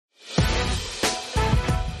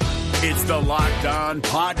It's the Locked On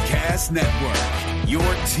Podcast Network, your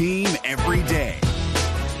team every day.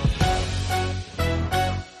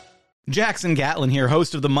 Jackson Gatlin here,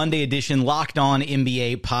 host of the Monday edition Locked On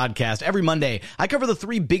NBA podcast. Every Monday, I cover the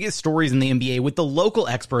three biggest stories in the NBA with the local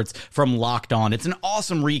experts from Locked On. It's an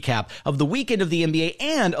awesome recap of the weekend of the NBA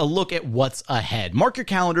and a look at what's ahead. Mark your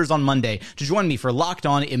calendars on Monday to join me for Locked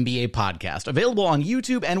On NBA podcast, available on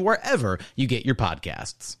YouTube and wherever you get your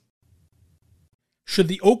podcasts. Should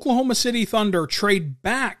the Oklahoma City Thunder trade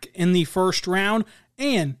back in the first round?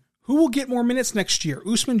 And who will get more minutes next year,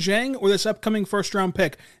 Ousmane Dieng or this upcoming first-round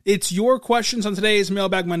pick? It's your questions on today's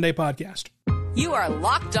Mailbag Monday podcast. You are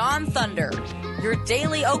Locked On Thunder, your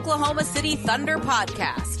daily Oklahoma City Thunder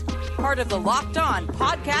podcast. Part of the Locked On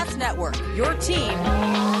Podcast Network, your team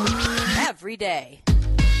every day.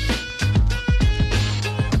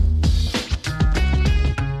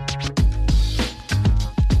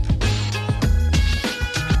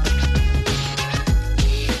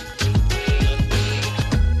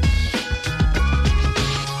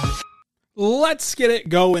 Let's get it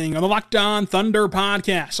going on the Locked On Thunder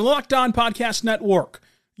podcast, the Locked On Podcast Network,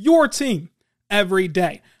 your team every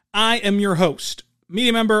day. I am your host,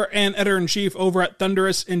 media member and editor-in-chief over at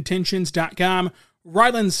thunderousintentions.com,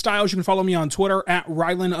 Ryland Styles. You can follow me on Twitter at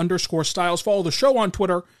Ryland_Styles. Follow the show on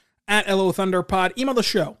Twitter at LOThunderPod. Email the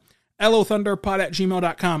show,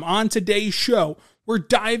 LOThunderPod@gmail.com. On today's show, we're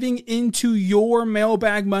diving into your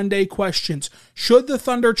Mailbag Monday questions. Should the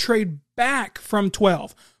Thunder trade back from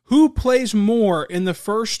 12? Who plays more in the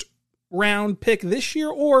first round pick this year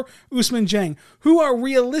or Ousmane Dieng? Who are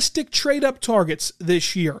realistic trade-up targets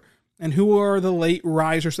this year? And who are the late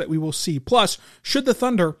risers that we will see? Plus, should the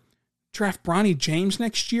Thunder draft Bronny James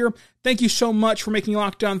next year? Thank you so much for making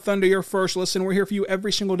Locked On Thunder your first listen. We're here for you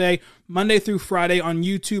every single day, Monday through Friday on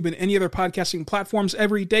YouTube and any other podcasting platforms.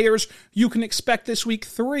 Every dayers, you can expect this week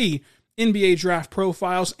 3 NBA draft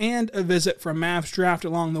profiles and a visit from Mavs draft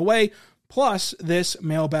along the way. Plus this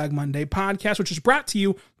Mailbag Monday podcast, which is brought to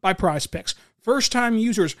you by Prize Picks. First-time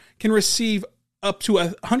users can receive up to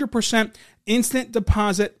 100% instant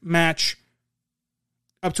deposit match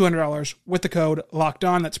up to $100 with the code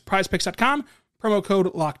LOCKEDON. That's prizepicks.com, promo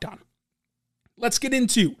code LOCKEDON. Let's get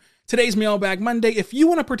into today's Mailbag Monday. If you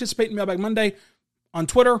want to participate in Mailbag Monday on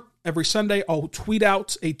Twitter, every Sunday I'll tweet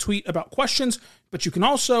out a tweet about questions, but you can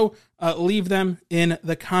also leave them in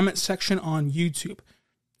the comment section on YouTube.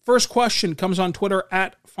 First question comes on Twitter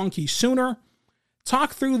at FunkySooner.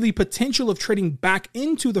 Talk through the potential of trading back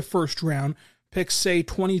into the first round, picks say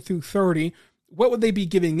 20 through 30. What would they be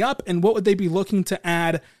giving up and what would they be looking to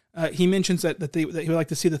add? He mentions that he would like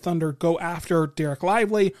to see the Thunder go after Derek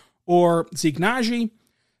Lively or Zeke Naji.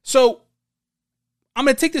 So I'm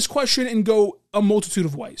going to take this question and go a multitude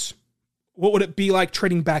of ways. What would it be like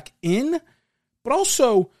trading back in? But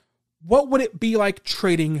also, what would it be like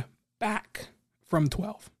trading back from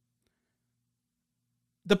 12?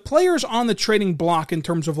 The players on the trading block in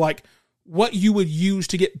terms of like what you would use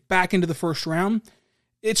to get back into the first round,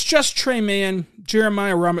 it's just Trey Mann,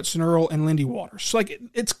 Jeremiah Robinson-Earl, and Lindy Waters. So like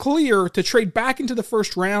it's clear to trade back into the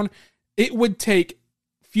first round, it would take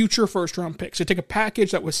future first round picks. It'd take a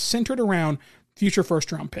package that was centered around future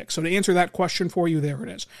first round picks. So to answer that question for you, there it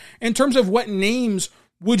is. In terms of what names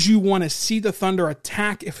would you want to see the Thunder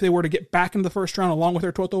attack if they were to get back into the first round along with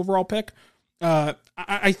their 12th overall pick?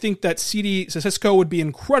 I think that C.D. Cisco would be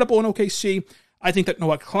incredible in OKC. I think that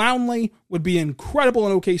Noah Clowney would be incredible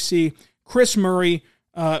in OKC. Chris Murray,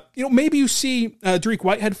 maybe you see Dariq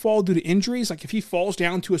Whitehead fall due to injuries. Like if he falls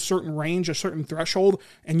down to a certain range, a certain threshold,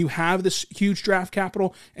 and you have this huge draft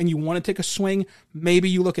capital and you want to take a swing, maybe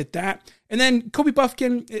you look at that. And then Kobe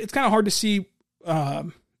Buffkin, it's kind of hard to see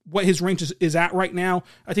what his range is at right now.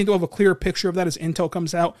 I think they'll have a clearer picture of that as intel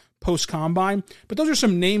comes out post-combine. But those are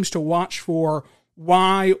some names to watch for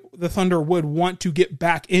why the Thunder would want to get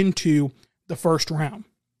back into the first round.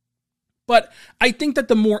 But I think that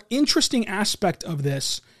the more interesting aspect of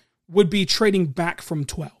this would be trading back from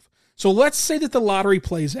 12. So let's say that the lottery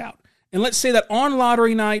plays out. And let's say that on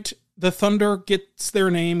lottery night, the Thunder gets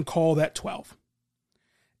their name called at 12.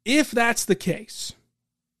 If that's the case,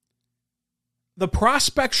 the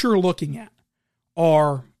prospects you're looking at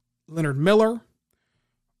are Leonard Miller,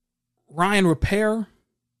 Ryan Repair,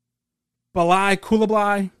 Balai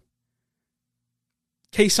Coulibaly,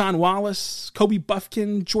 Kason Wallace, Kobe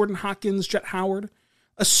Buffkin, Jordan Hawkins, Jet Howard.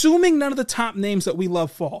 Assuming none of the top names that we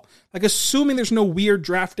love fall. Like assuming there's no weird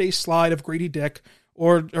draft day slide of Grady Dick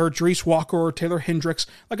or Dries Walker or Taylor Hendricks.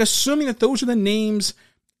 Like assuming that those are the names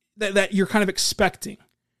that you're kind of expecting.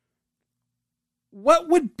 What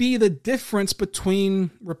would be the difference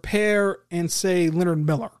between Repair and, say, Leonard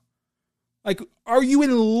Miller? Like, are you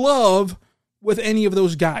in love with any of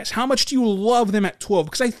those guys? How much do you love them at 12?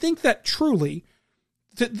 Because I think that truly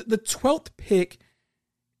the 12th pick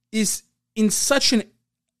is in such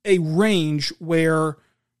a range where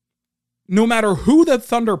no matter who the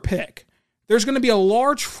Thunder pick, there's going to be a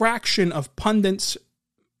large fraction of pundits,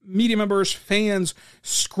 media members, fans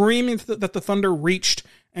screaming that the Thunder reached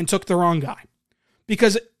and took the wrong guy.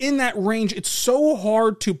 Because in that range, it's so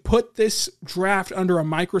hard to put this draft under a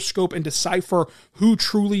microscope and decipher who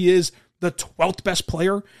truly is the 12th best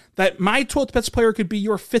player, that my 12th best player could be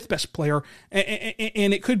your 5th best player,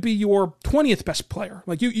 and it could be your 20th best player.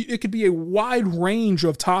 Like it could be a wide range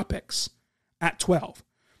of topics at 12.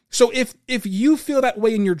 So if you feel that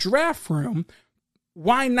way in your draft room,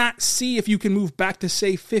 why not see if you can move back to,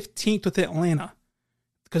 say, 15th with Atlanta?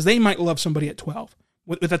 Because they might love somebody at 12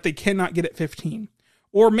 that they cannot get at 15.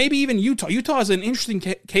 Or maybe even Utah. Utah is an interesting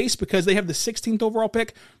case because they have the 16th overall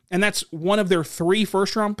pick, and that's one of their 3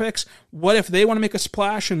 first-round picks. What if they want to make a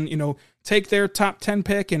splash and, take their top 10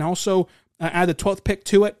 pick and also add the 12th pick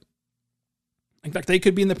to it? In fact, they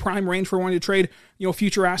could be in the prime range for wanting to trade,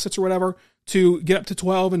 future assets or whatever to get up to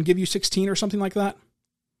 12 and give you 16 or something like that.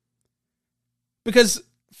 Because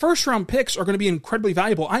first-round picks are going to be incredibly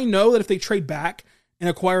valuable. I know that if they trade back and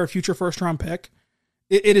acquire a future first-round pick,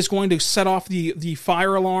 it is going to set off the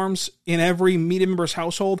fire alarms in every media member's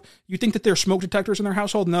household. You think that there are smoke detectors in their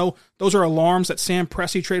household? No, those are alarms that Sam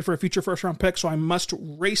Presti traded for a future first-round pick, so I must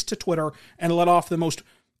race to Twitter and let off the most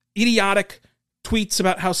idiotic tweets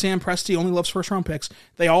about how Sam Presti only loves first-round picks.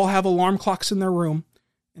 They all have alarm clocks in their room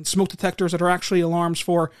and smoke detectors that are actually alarms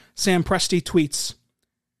for Sam Presti tweets.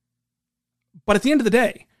 But at the end of the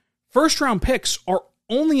day, first-round picks are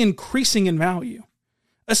only increasing in value.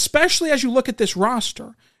 Especially as you look at this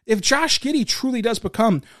roster. If Josh Giddey truly does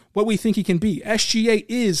become what we think he can be, SGA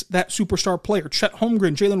is that superstar player. Chet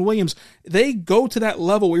Holmgren, Jalen Williams, they go to that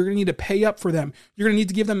level where you're going to need to pay up for them. You're going to need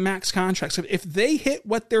to give them max contracts. If they hit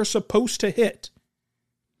what they're supposed to hit,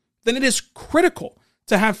 then it is critical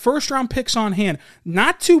to have first-round picks on hand,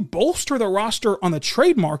 not to bolster the roster on the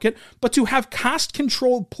trade market, but to have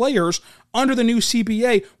cost-controlled players under the new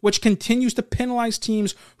CBA, which continues to penalize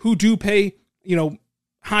teams who do pay,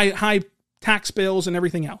 high tax bills and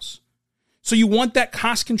everything else. So you want that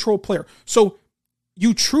cost control player. So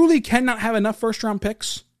you truly cannot have enough first round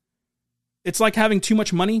picks. It's like having too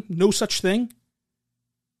much money, no such thing.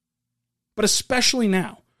 But especially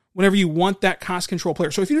now, whenever you want that cost control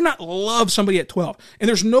player. So if you do not love somebody at 12 and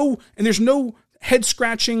there's no head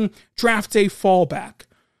scratching draft day fallback,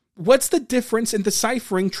 what's the difference in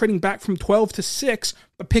deciphering trading back from 12 to 6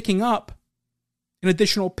 but picking up an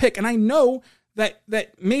additional pick? And I know that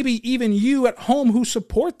maybe even you at home who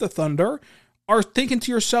support the Thunder are thinking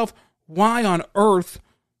to yourself, why on earth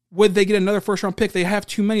would they get another first-round pick? They have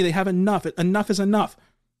too many. They have enough. Enough is enough.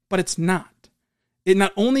 But it's not. It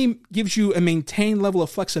not only gives you a maintained level of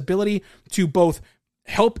flexibility to both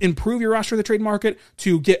help improve your roster of the trade market,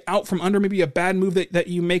 to get out from under maybe a bad move that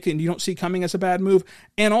you make and you don't see coming as a bad move,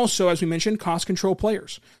 and also, as we mentioned, cost control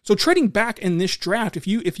players. So trading back in this draft, if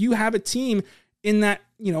you have a team in that,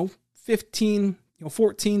 15,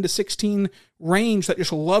 14 to 16 range that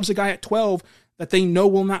just loves a guy at 12 that they know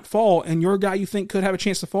will not fall, and your guy you think could have a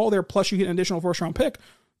chance to fall there, plus you get an additional first-round pick,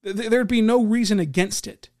 there'd be no reason against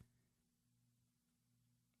it.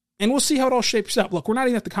 And we'll see how it all shapes up. Look, we're not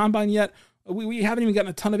even at the combine yet. We haven't even gotten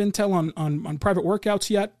a ton of intel on private workouts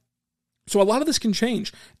yet. So a lot of this can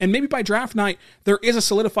change. And maybe by draft night, there is a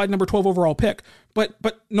solidified number 12 overall pick. But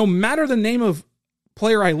no matter the name of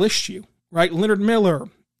player I list you, right? Leonard Miller,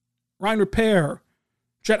 Ryan Repair,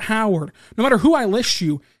 Jet Howard, no matter who I list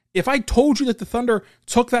you, if I told you that the Thunder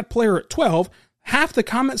took that player at 12, half the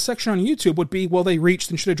comment section on YouTube would be, well, they reached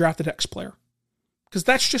and should have drafted X player. Because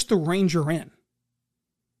that's just the range you're in.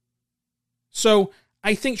 So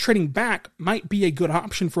I think trading back might be a good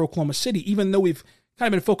option for Oklahoma City, even though we've kind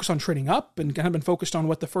of been focused on trading up and kind of been focused on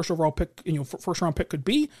what the first overall pick, first round pick could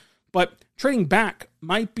be. But trading back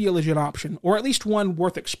might be a legit option, or at least one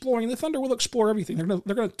worth exploring. The Thunder will explore everything.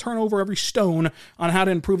 They're going to turn over every stone on how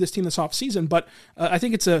to improve this team this offseason. But I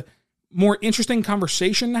think it's a more interesting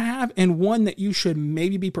conversation to have, and one that you should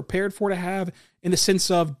maybe be prepared for to have, in the sense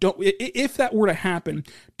of, if that were to happen,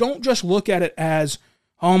 don't just look at it as,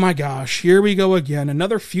 oh my gosh, here we go again,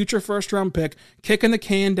 another future first-round pick, kicking the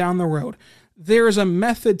can down the road. There is a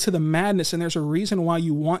method to the madness, and there's a reason why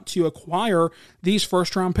you want to acquire these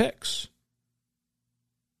first-round picks.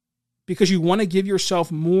 Because you want to give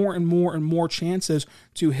yourself more and more and more chances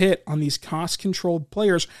to hit on these cost-controlled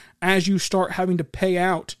players as you start having to pay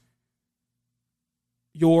out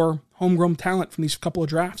your homegrown talent from these couple of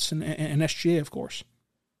drafts and SGA, of course.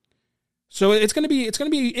 So it's going to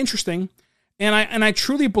be interesting. And I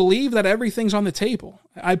truly believe that everything's on the table.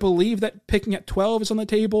 I believe that picking at 12 is on the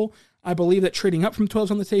table. I believe that trading up from 12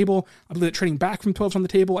 is on the table. I believe that trading back from 12 is on the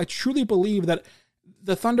table. I truly believe that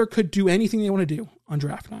the Thunder could do anything they want to do on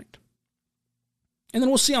draft night. And then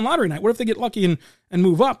we'll see on lottery night. What if they get lucky and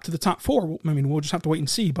move up to the top 4? I mean, we'll just have to wait and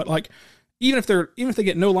see. But like, even if they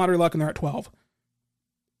get no lottery luck and they're at 12,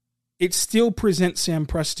 it still presents Sam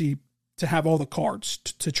Presti to have all the cards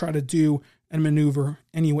to try to do and maneuver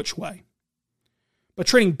any which way. But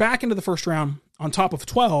trading back into the first round on top of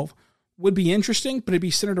 12 would be interesting, but it'd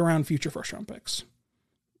be centered around future first round picks.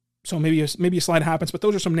 So maybe a slide happens, but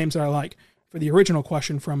those are some names that I like for the original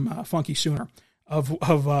question from Funky Sooner of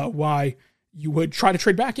why you would try to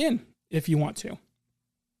trade back in if you want to.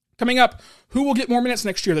 Coming up, who will get more minutes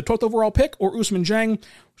next year, the 12th overall pick or Ousmane Dieng?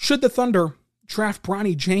 Should the Thunder draft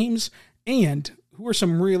Bronny James? And who are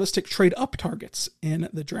some realistic trade-up targets in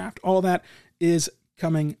the draft? All that is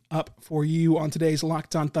coming up for you on today's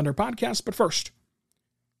Locked On Thunder podcast. But first,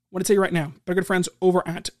 I want to tell you right now, my good friends over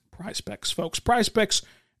at Prize Picks, folks. Prize Picks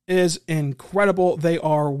is incredible. They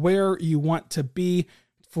are where you want to be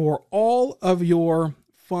for all of your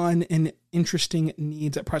fun and interesting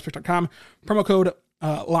needs at PrizePicks.com. Promo code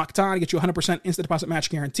Locked On to get you 100% instant deposit match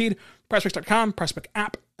guaranteed. PrizePicks.com, PrizePicks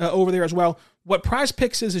app over there as well. What Prize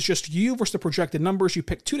Picks is just you versus the projected numbers. You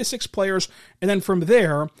pick 2 to 6 players, and then from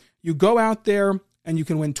there, you go out there and you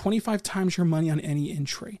can win 25 times your money on any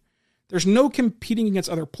entry. There's no competing against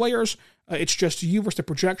other players. It's just you versus the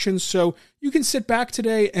projections. So you can sit back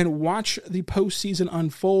today and watch the postseason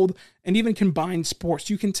unfold and even combine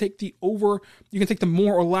sports. You can take the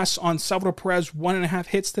more or less on Salvador Perez 1.5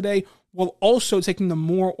 hits today, while also taking the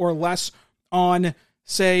more or less on,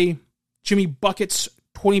 say, Jimmy Bucket's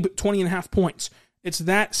 20.5 points. It's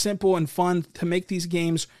that simple and fun to make these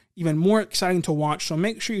games even more exciting to watch. So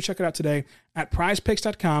make sure you check it out today at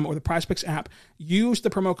prizepicks.com or the PrizePicks app. Use the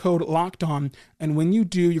promo code LOCKEDON, and when you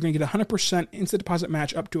do, you're going to get 100% instant deposit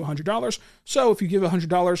match up to $100. So if you give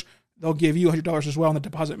 $100, they'll give you $100 as well in the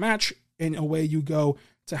deposit match, and away you go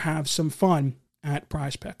to have some fun at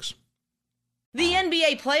PrizePicks. The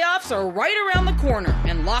NBA playoffs are right around the corner,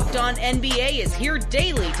 and Locked On NBA is here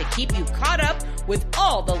daily to keep you caught up with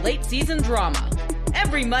all the late season drama.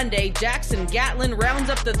 Every Monday, Jackson Gatlin rounds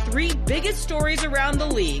up the 3 biggest stories around the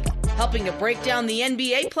league, helping to break down the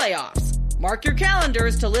NBA playoffs. Mark your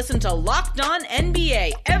calendars to listen to Locked On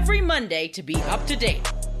NBA every Monday to be up to date.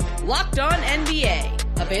 Locked On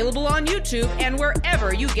NBA, available on YouTube and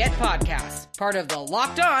wherever you get podcasts. Part of the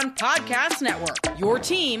Locked On Podcast Network, your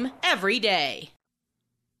team every day.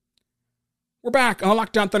 We're back on the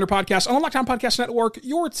Locked On Thunder podcast, on the Locked On Podcast Network,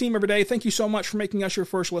 your team every day. Thank you so much for making us your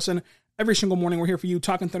first listen. Every single morning, we're here for you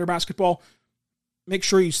talking Thunder basketball. Make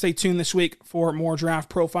sure you stay tuned this week for more draft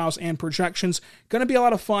profiles and projections. Going to be a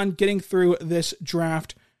lot of fun getting through this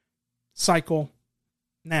draft cycle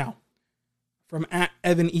now. From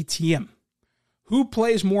 @EvanETM. Who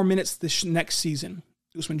plays more minutes this next season?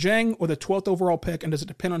 Ousmane Dieng or the 12th overall pick, and does it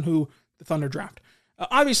depend on who the Thunder draft?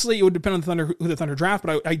 Obviously, it would depend on who the Thunder draft,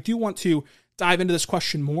 but I do want to dive into this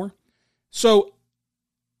question more. So,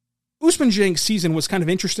 Ousmane Dieng's season was kind of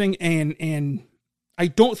interesting, and I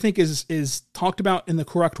don't think is talked about in the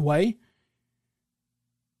correct way.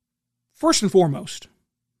 First and foremost,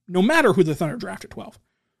 no matter who the Thunder draft at 12,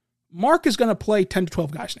 Mark is going to play 10 to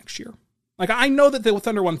 12 guys next year. Like, I know that the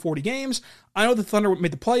Thunder won 40 games. I know the Thunder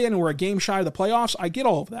made the play-in and were a game shy of the playoffs. I get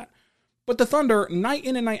all of that. But the Thunder, night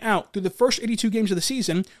in and night out, through the first 82 games of the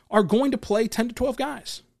season, are going to play 10 to 12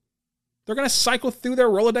 guys. They're going to cycle through their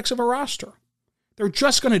Rolodex of a roster. They're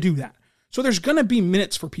just going to do that. So there's going to be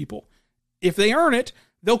minutes for people. If they earn it,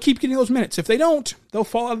 they'll keep getting those minutes. If they don't, they'll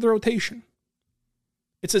fall out of the rotation.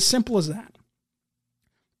 It's as simple as that.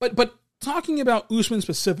 But talking about Ousmane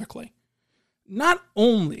specifically, not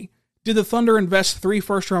only did the Thunder invest 3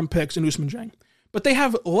 first-round picks in Ousmane Dieng, but they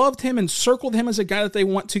have loved him and circled him as a guy that they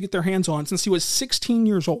want to get their hands on since he was 16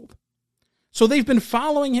 years old. So they've been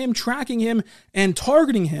following him, tracking him, and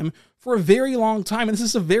targeting him for a very long time. And this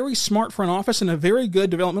is a very smart front office and a very good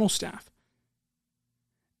developmental staff.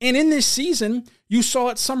 And in this season, you saw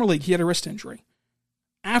at Summer League, he had a wrist injury.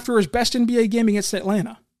 After his best NBA game against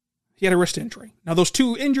Atlanta, he had a wrist injury. Now, those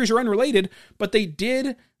 2 injuries are unrelated, but they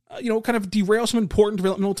did, kind of derail some important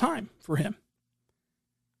developmental time for him.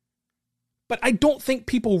 But I don't think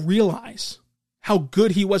people realize how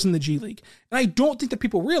good he was in the G League. And I don't think that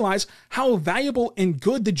people realize how valuable and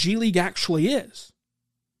good the G League actually is.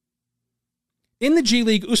 In the G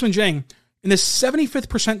League, Ousmane Dieng, in the 75th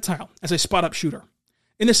percentile as a spot-up shooter,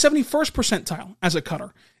 in the 71st percentile as a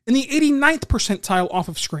cutter, in the 89th percentile off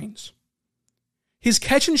of screens. His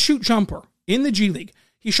catch-and-shoot jumper in the G League,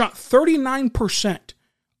 he shot 39%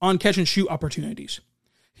 on catch-and-shoot opportunities.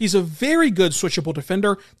 He's a very good switchable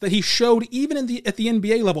defender that he showed even at the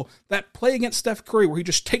NBA level. That play against Steph Curry where he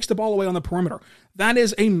just takes the ball away on the perimeter. That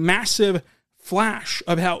is a massive flash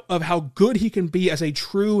of how good he can be as a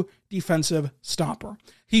true defensive stopper.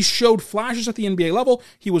 He showed flashes at the NBA level.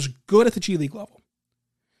 He was good at the G League level.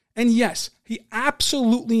 And yes, he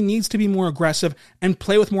absolutely needs to be more aggressive and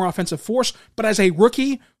play with more offensive force. But as a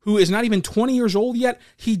rookie who is not even 20 years old yet,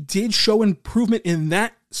 he did show improvement in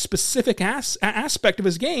that specific aspect of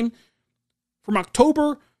his game from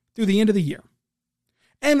October through the end of the year.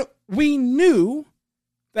 And we knew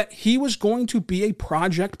that he was going to be a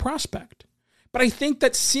project prospect. But I think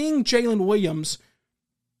that seeing Jalen Williams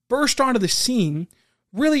burst onto the scene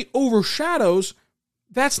really overshadows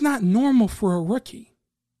that's not normal for a rookie.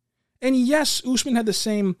 And yes, Ousmane had the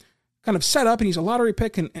same kind of setup, and he's a lottery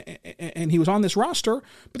pick, and he was on this roster,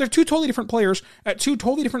 but they're two totally different players at two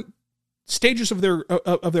totally different stages of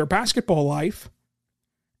their basketball life,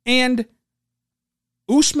 and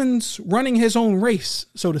Ousmane's running his own race,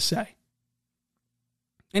 so to say.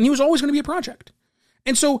 And he was always going to be a project.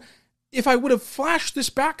 And so if I would have flashed this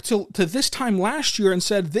back to this time last year and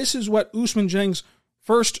said, this is what Ousmane Dieng's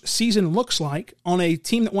first season looks like on a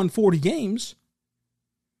team that won 40 games,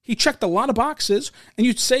 he checked a lot of boxes, and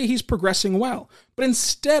you'd say he's progressing well. But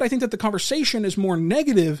instead, I think that the conversation is more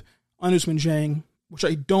negative on Ousmane Dieng, which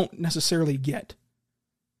I don't necessarily get.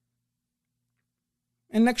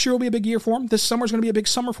 And next year will be a big year for him. This summer is going to be a big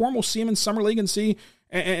summer for him. We'll see him in Summer League and see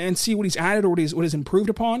what he's added or what he's improved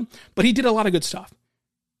upon. But he did a lot of good stuff.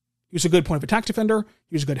 He was a good point of attack defender.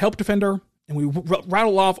 He was a good help defender. And we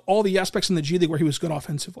rattle off all the aspects in the G League where he was good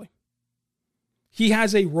offensively. He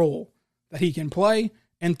has a role that he can play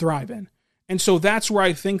and thrive in. And so that's where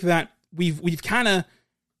I think that we've kind of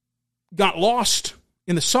got lost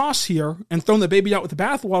in the sauce here and thrown the baby out with the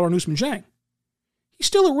bathwater on Ousmane Dieng. He's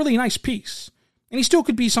still a really nice piece. And he still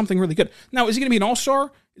could be something really good. Now, is he going to be an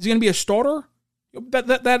all-star? Is he going to be a starter?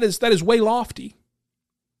 That is way lofty.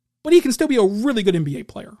 But he can still be a really good NBA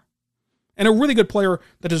player. And a really good player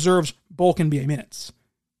that deserves bulk NBA minutes.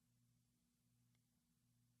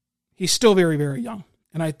 He's still very, very young.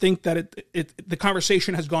 And I think that the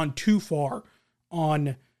conversation has gone too far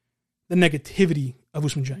on the negativity of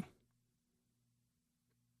Ousmane Dieng.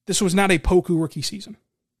 This was not a Poku rookie season.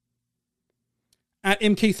 At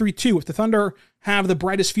MK32, if the Thunder have the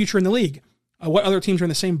brightest future in the league, what other teams are in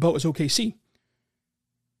the same boat as OKC?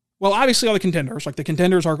 Well, obviously all the contenders. Like the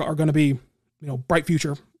contenders are going to be, bright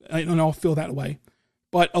future. And I'll feel that way.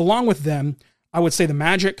 But along with them, I would say the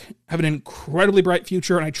Magic have an incredibly bright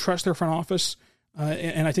future, and I trust their front office.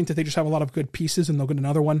 And I think that they just have a lot of good pieces, and they'll get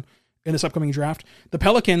another one in this upcoming draft. The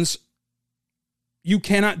Pelicans, you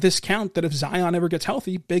cannot discount that if Zion ever gets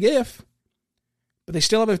healthy, big if, but they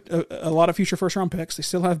still have a lot of future first-round picks. They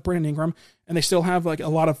still have Brandon Ingram, and they still have a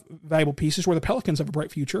lot of valuable pieces where the Pelicans have a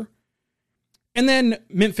bright future. And then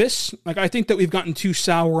Memphis, I think that we've gotten too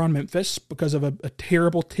sour on Memphis because of a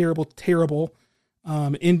terrible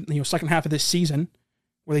second half of this season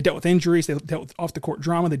where they dealt with injuries, they dealt with off-the-court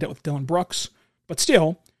drama, they dealt with Dylan Brooks. But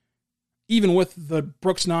still, even with the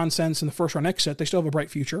Brooks nonsense and the first-round exit, they still have a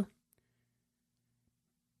bright future.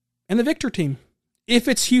 And the Victor team. If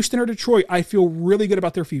it's Houston or Detroit, I feel really good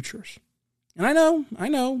about their futures. And I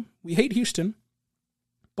know, we hate Houston.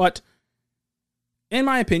 But in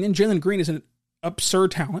my opinion, Jalen Green is an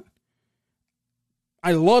absurd talent.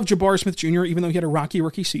 I love Jabari Smith Jr., even though he had a rocky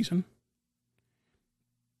rookie season.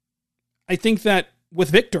 I think that with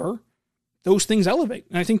Victor, those things elevate.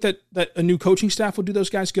 And I think that a new coaching staff will do those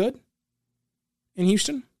guys good in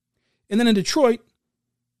Houston. And then in Detroit,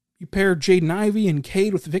 you pair Jaden Ivey and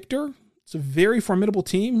Cade with Victor. It's a very formidable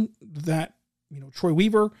team that, Troy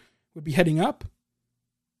Weaver would be heading up.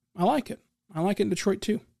 I like it. I like it in Detroit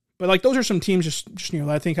too. But those are some teams just that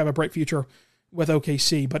I think have a bright future with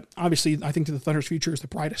OKC. But obviously, I think that the Thunder's future is the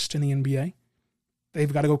brightest in the NBA.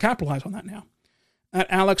 They've got to go capitalize on that now. At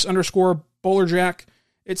Alex_Bowlerjack,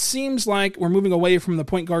 it seems like we're moving away from the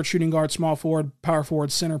point guard, shooting guard, small forward, power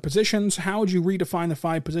forward, center positions. How would you redefine the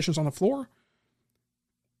 5 positions on the floor?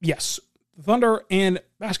 Yes, the Thunder and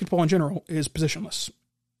basketball in general is positionless.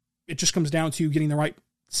 It just comes down to getting the right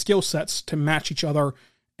skill sets to match each other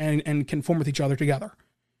and conform with each other together.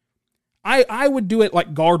 I would do it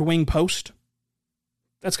like guard, wing, post.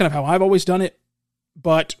 That's kind of how I've always done it.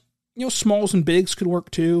 But, smalls and bigs could work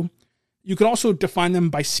too. You could also define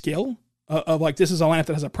them by skill of this is a lineup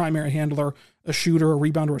that has a primary handler, a shooter, a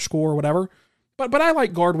rebounder, a scorer, whatever. But I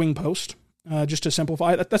like guard, wing, post, just to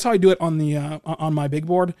simplify. That's how I do it on the on my big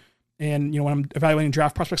board. And when I'm evaluating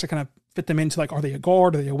draft prospects, I kind of fit them into, like, are they a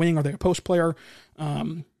guard? Are they a wing? Are they a post player?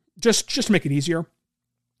 Just to make it easier.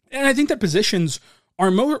 And I think that positions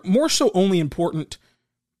are more so only important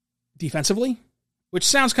defensively, which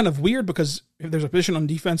sounds kind of weird because if there's a position on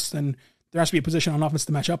defense, then there has to be a position on offense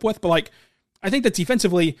to match up with. But, like, I think that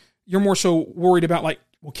defensively, you're more so worried about, like,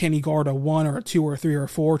 well, can he guard a 1 or a 2 or a 3 or a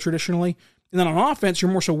 4 traditionally? And then on offense,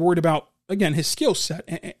 you're more so worried about, again, his skill set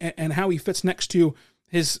and how he fits next to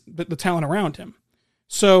the talent around him.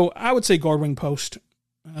 So I would say guard, wing, post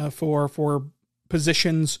for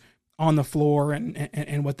positions on the floor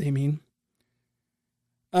and what they mean.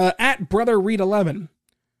 At Brother Reed 11,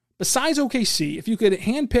 besides OKC, if you could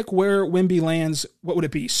handpick where Wemby lands, what would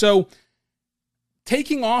it be? So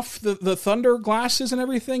taking off the Thunder glasses and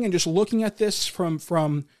everything and just looking at this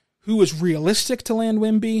from who is realistic to land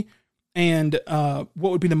Wemby and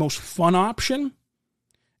what would be the most fun option,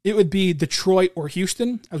 it would be Detroit or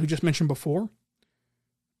Houston, as we just mentioned before.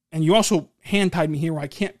 And you also hand-tied me here where I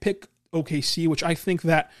can't pick OKC, which I think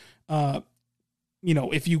that,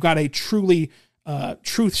 if you got a truly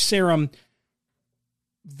truth serum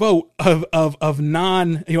vote of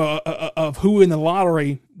non, of who in the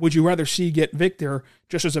lottery would you rather see get Victor,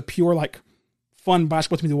 just as a pure, like, fun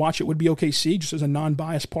basketball team to watch, it would be OKC, just as a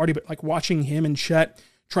non-biased party, but, like, watching him and Chet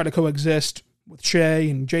try to coexist with Shea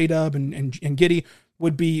and J-Dub and Giddy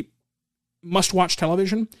would be must-watch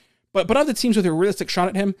television. But other teams with a realistic shot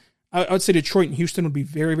at him, I would say Detroit and Houston would be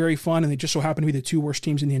very, very fun, and they just so happen to be the 2 worst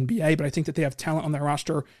teams in the NBA, but I think that they have talent on their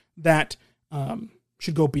roster that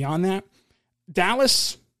should go beyond that.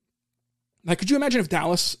 Dallas, like, could you imagine if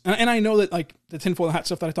Dallas, and I know that, like, the tinfoil hat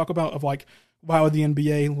stuff that I talk about of, like, why would the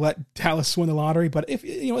NBA let Dallas win the lottery? But if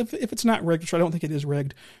it's not rigged, which I don't think it is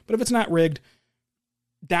rigged, but if it's not rigged,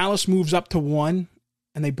 Dallas moves up to 1,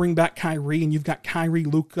 and they bring back Kyrie, and you've got Kyrie,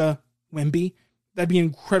 Luka, Wemby. That'd be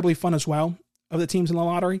incredibly fun as well, of the teams in the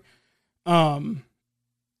lottery. In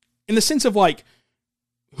the sense of, like,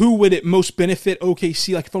 who would it most benefit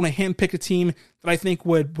OKC? Like, if I want to handpick a team that I think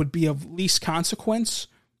would be of least consequence,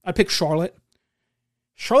 I'd pick Charlotte.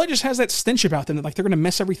 Charlotte just has that stench about them that, like, they're going to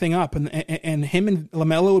mess everything up, and him and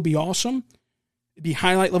LaMelo would be awesome. It'd be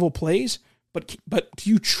highlight level plays, but do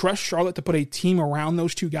you trust Charlotte to put a team around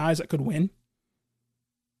those 2 guys that could win?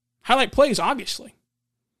 Highlight plays, obviously.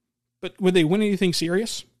 But would they win anything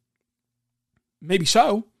serious? Maybe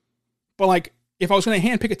so. But, like, if I was going to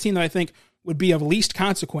handpick a team that I think would be of least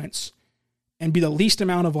consequence and be the least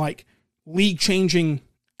amount of, like, league-changing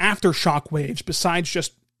aftershock waves besides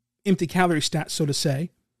just empty calorie stats, so to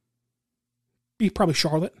say, be probably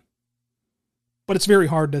Charlotte. But it's very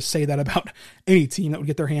hard to say that about any team that would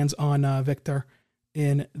get their hands on Victor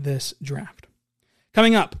in this draft.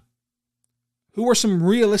 Coming up, who are some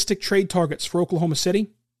realistic trade targets for Oklahoma City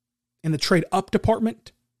in the trade-up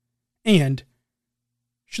department? And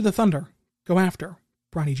should the Thunder go after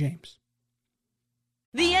Bronny James?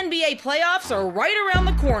 The NBA playoffs are right around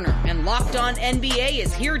the corner, and Locked On NBA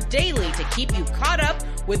is here daily to keep you caught up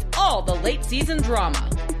with all the late-season drama.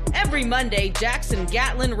 Every Monday, Jackson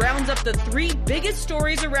Gatlin rounds up the 3 biggest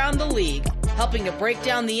stories around the league, helping to break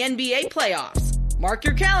down the NBA playoffs. Mark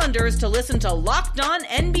your calendars to listen to Locked On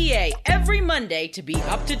NBA every Monday to be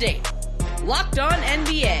up to date. Locked On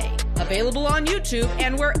NBA, available on YouTube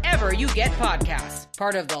and wherever you get podcasts.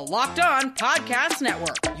 Part of the Locked On Podcast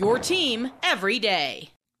Network, your team every day.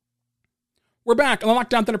 We're back on the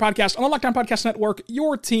Locked On Thunder Podcast, on the Locked On Podcast Network,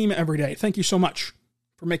 your team every day. Thank you so much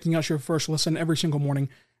for making us your first listen every single morning,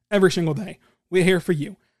 every single day. We're here for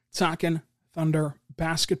you, talking Thunder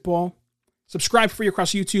basketball. Subscribe for free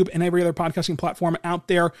across YouTube and every other podcasting platform out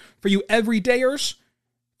there for you everydayers.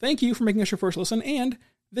 Thank you for making us your first listen. And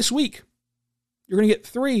this week, you're going to get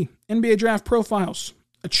 3 NBA draft profiles,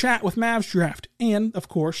 a chat with Mavs draft, and, of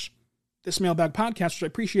course, this mailbag podcast, which I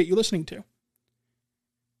appreciate you listening to.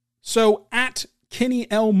 So, at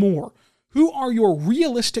Kenny L. Moore, who are your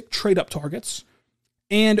realistic trade-up targets,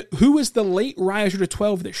 and who is the late riser to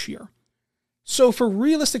 12 this year? So, for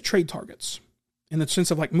realistic trade targets, in the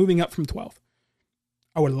sense of, like, moving up from 12,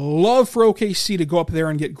 I would love for OKC to go up there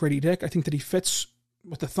and get Grady Dick. I think that he fits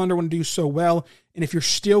what the Thunder want to do so well. And if you're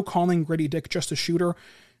still calling Grady Dick just a shooter,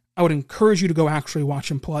 I would encourage you to go actually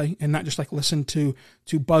watch him play and not just, like, listen to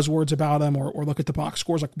buzzwords about him or look at the box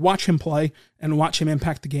scores. Like, watch him play and watch him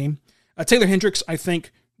impact the game. Taylor Hendricks, I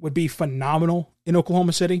think, would be phenomenal in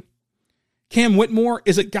Oklahoma City. Cam Whitmore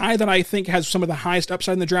is a guy that I think has some of the highest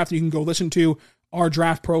upside in the draft. You can go listen to our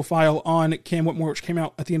draft profile on Cam Whitmore, which came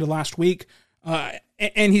out at the end of last week.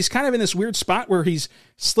 And he's kind of in this weird spot where he's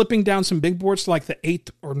slipping down some big boards to, like, the 8th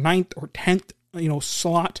or 9th or 10th,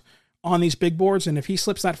 slot on these big boards. And if he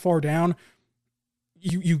slips that far down,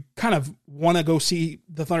 you kind of want to go see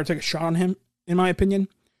the Thunder take a shot on him, in my opinion.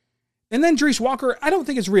 And then Jarace Walker, I don't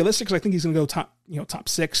think it's realistic because I think he's going to go top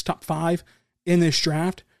 6, top 5 in this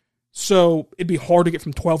draft. So it'd be hard to get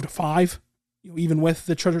from 12 to 5, even with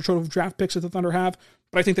the treasure trove of draft picks that the Thunder have.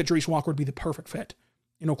 But I think that Jarace Walker would be the perfect fit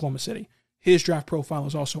in Oklahoma City. His draft profile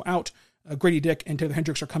is also out. Grady Dick and Taylor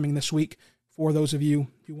Hendricks are coming this week. For those of you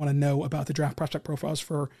who want to know about the draft prospect profiles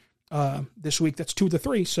for this week, that's 2 of the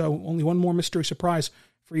 3. So only one more mystery surprise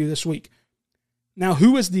for you this week. Now,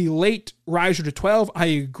 who is the late riser to 12? I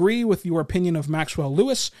agree with your opinion of Maxwell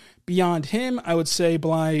Lewis. Beyond him, I would say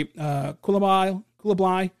Bly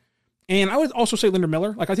Coulibaly. And I would also say Leonard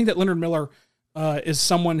Miller. I think that Leonard Miller is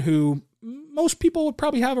someone who most people would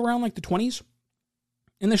probably have around the 20s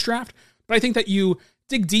in this draft. But I think that you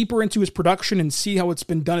dig deeper into his production and see how it's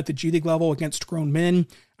been done at the G League level against grown men.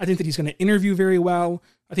 I think that he's going to interview very well.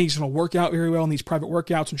 I think he's going to work out very well in these private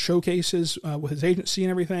workouts and showcases with his agency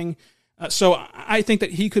and everything. So I think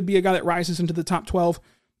that he could be a guy that rises into the top 12,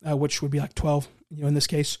 which would be 12, in this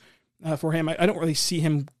case for him. I don't really see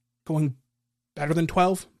him going better than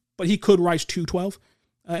 12, but he could rise to 12,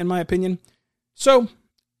 in my opinion. So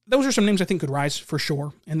those are some names I think could rise for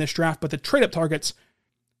sure in this draft. But the trade-up targets,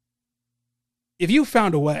 if you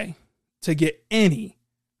found a way to get any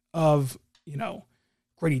of,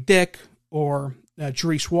 Grady Dick or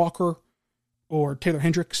Jarace Walker or Taylor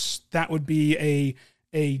Hendricks, that would be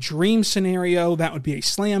a dream scenario. That would be a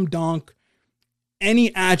slam dunk.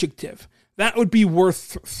 Any adjective. That would be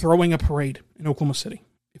worth throwing a parade in Oklahoma City.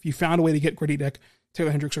 If you found a way to get Grady Dick,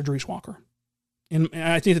 Taylor Hendricks, or Jarace Walker. And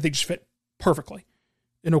I think that they just fit perfectly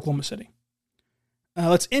in Oklahoma City.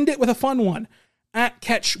 Let's end it with a fun one. At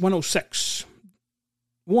Catch 106.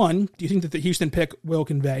 1, do you think that the Houston pick will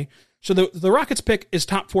convey? So the Rockets pick is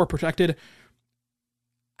top 4 protected.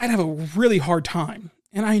 I'd have a really hard time.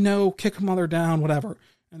 And I know, kick mother down, whatever.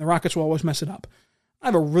 And the Rockets will always mess it up. I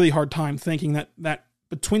have a really hard time thinking that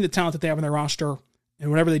between the talent that they have in their roster and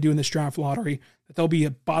whatever they do in this draft lottery, that they'll be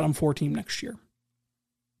a bottom 4 team next year.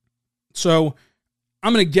 So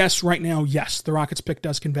I'm going to guess right now, yes, the Rockets pick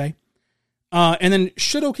does convey. And then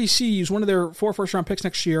should OKC use one of their 4 first-round picks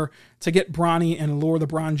next year to get Bronny and lure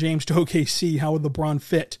LeBron James to OKC, how would LeBron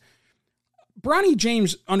fit? Bronny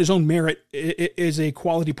James, on his own merit, is a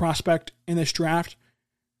quality prospect in this draft.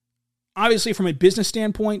 Obviously, from a business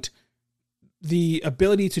standpoint, the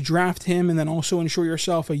ability to draft him and then also ensure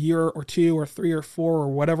yourself a year or 2 or 3 or 4 or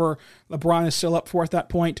whatever LeBron is still up for at that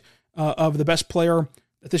point of the best player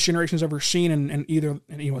that this generation has ever seen and either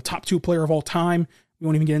a top 2 player of all time. We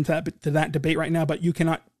won't even get into that debate right now, but you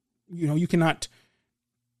cannot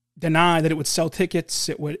deny that it would sell tickets.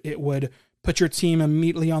 It would put your team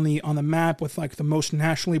immediately on the map with the most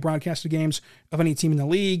nationally broadcasted games of any team in the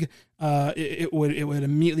league. It would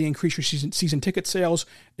immediately increase your season ticket sales.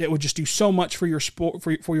 It would just do so much for your sport,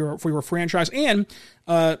 for your franchise, and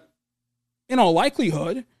in all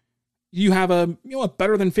likelihood, you have a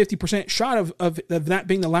better than 50% shot of that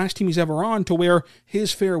being the last team he's ever on, to where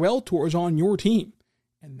his farewell tour is on your team,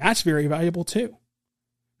 and that's very valuable too.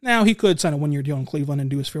 Now, he could sign a 1-year deal in Cleveland and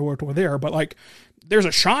do his farewell tour there, but there's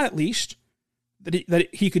a shot at least that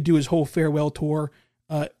he could do his whole farewell tour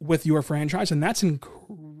with your franchise, and that's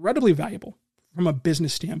incredibly valuable from a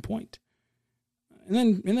business standpoint.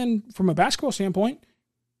 And then from a basketball standpoint,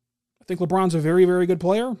 I think LeBron's a very, very good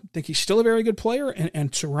player. I think he's still a very good player,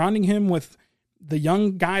 and surrounding him with the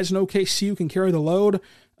young guys in OKC who can carry the load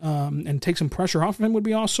and take some pressure off of him would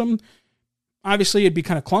be awesome. Obviously, it'd be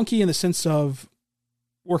kind of clunky in the sense of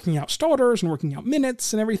working out starters and working out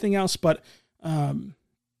minutes and everything else, but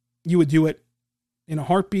you would do it in a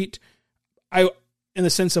heartbeat. In the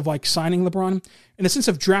sense of signing LeBron, in the sense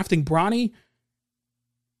of drafting Bronny,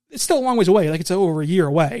 it's still a long ways away. It's over a year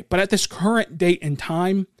away. But at this current date and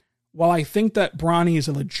time, while I think that Bronny is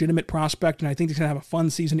a legitimate prospect and I think he's going to have a fun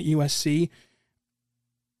season at USC,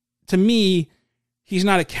 to me, he's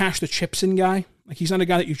not a cash the chips in guy. He's not a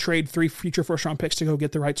guy that you trade 3 future first-round picks to go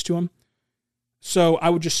get the rights to him. So I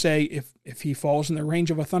would just say if he falls in the range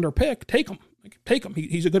of a Thunder pick, take him. Take him.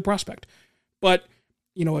 He's a good prospect. But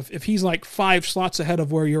if he's 5 slots ahead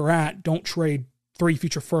of where you're at, don't trade 3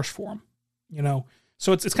 future firsts for him.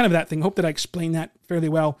 So it's kind of that thing. Hope that I explained that fairly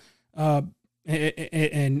well and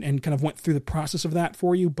kind of went through the process of that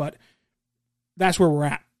for you. But that's where we're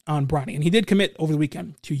at on Bronny. And he did commit over the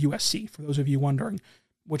weekend to USC, for those of you wondering,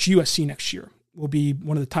 which USC next year will be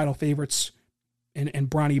one of the title favorites, and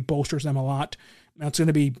Bronny bolsters them a lot. Now it's going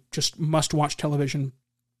to be just must-watch television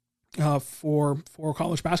for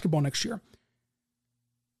college basketball next year.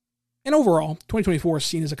 And overall, 2024 is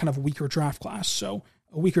seen as a kind of weaker draft class. So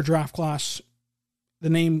a weaker draft class, the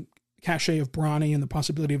name cachet of Bronny and the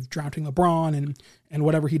possibility of drafting LeBron and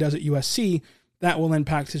whatever he does at USC, that will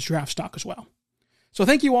impact his draft stock as well. So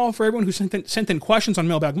thank you all for everyone who sent in questions on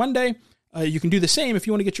Mailbag Monday. You can do the same if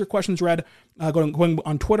you want to get your questions read. Going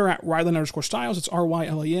on Twitter at Rylan_Styles. It's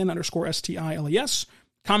RYLAN_STILES.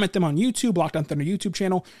 Comment them on YouTube, Locked On Thunder YouTube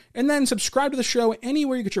channel, and then subscribe to the show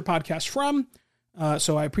anywhere you get your podcast from.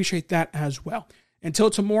 So I appreciate that as well.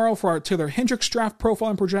 Until tomorrow for our Taylor Hendricks draft profile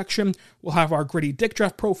and projection, we'll have our Gritty Dick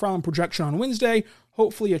draft profile and projection on Wednesday,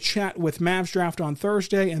 hopefully a chat with Mavs draft on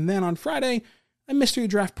Thursday, and then on Friday, a mystery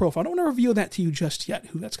draft profile. I don't want to reveal that to you just yet,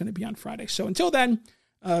 who that's going to be on Friday. So until then,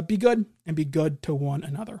 be good and be good to one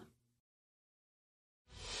another.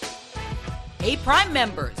 Hey, Prime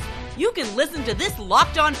members, you can listen to this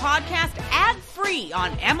Locked On podcast ad-free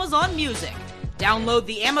on Amazon Music. Download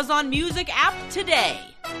the Amazon Music app today.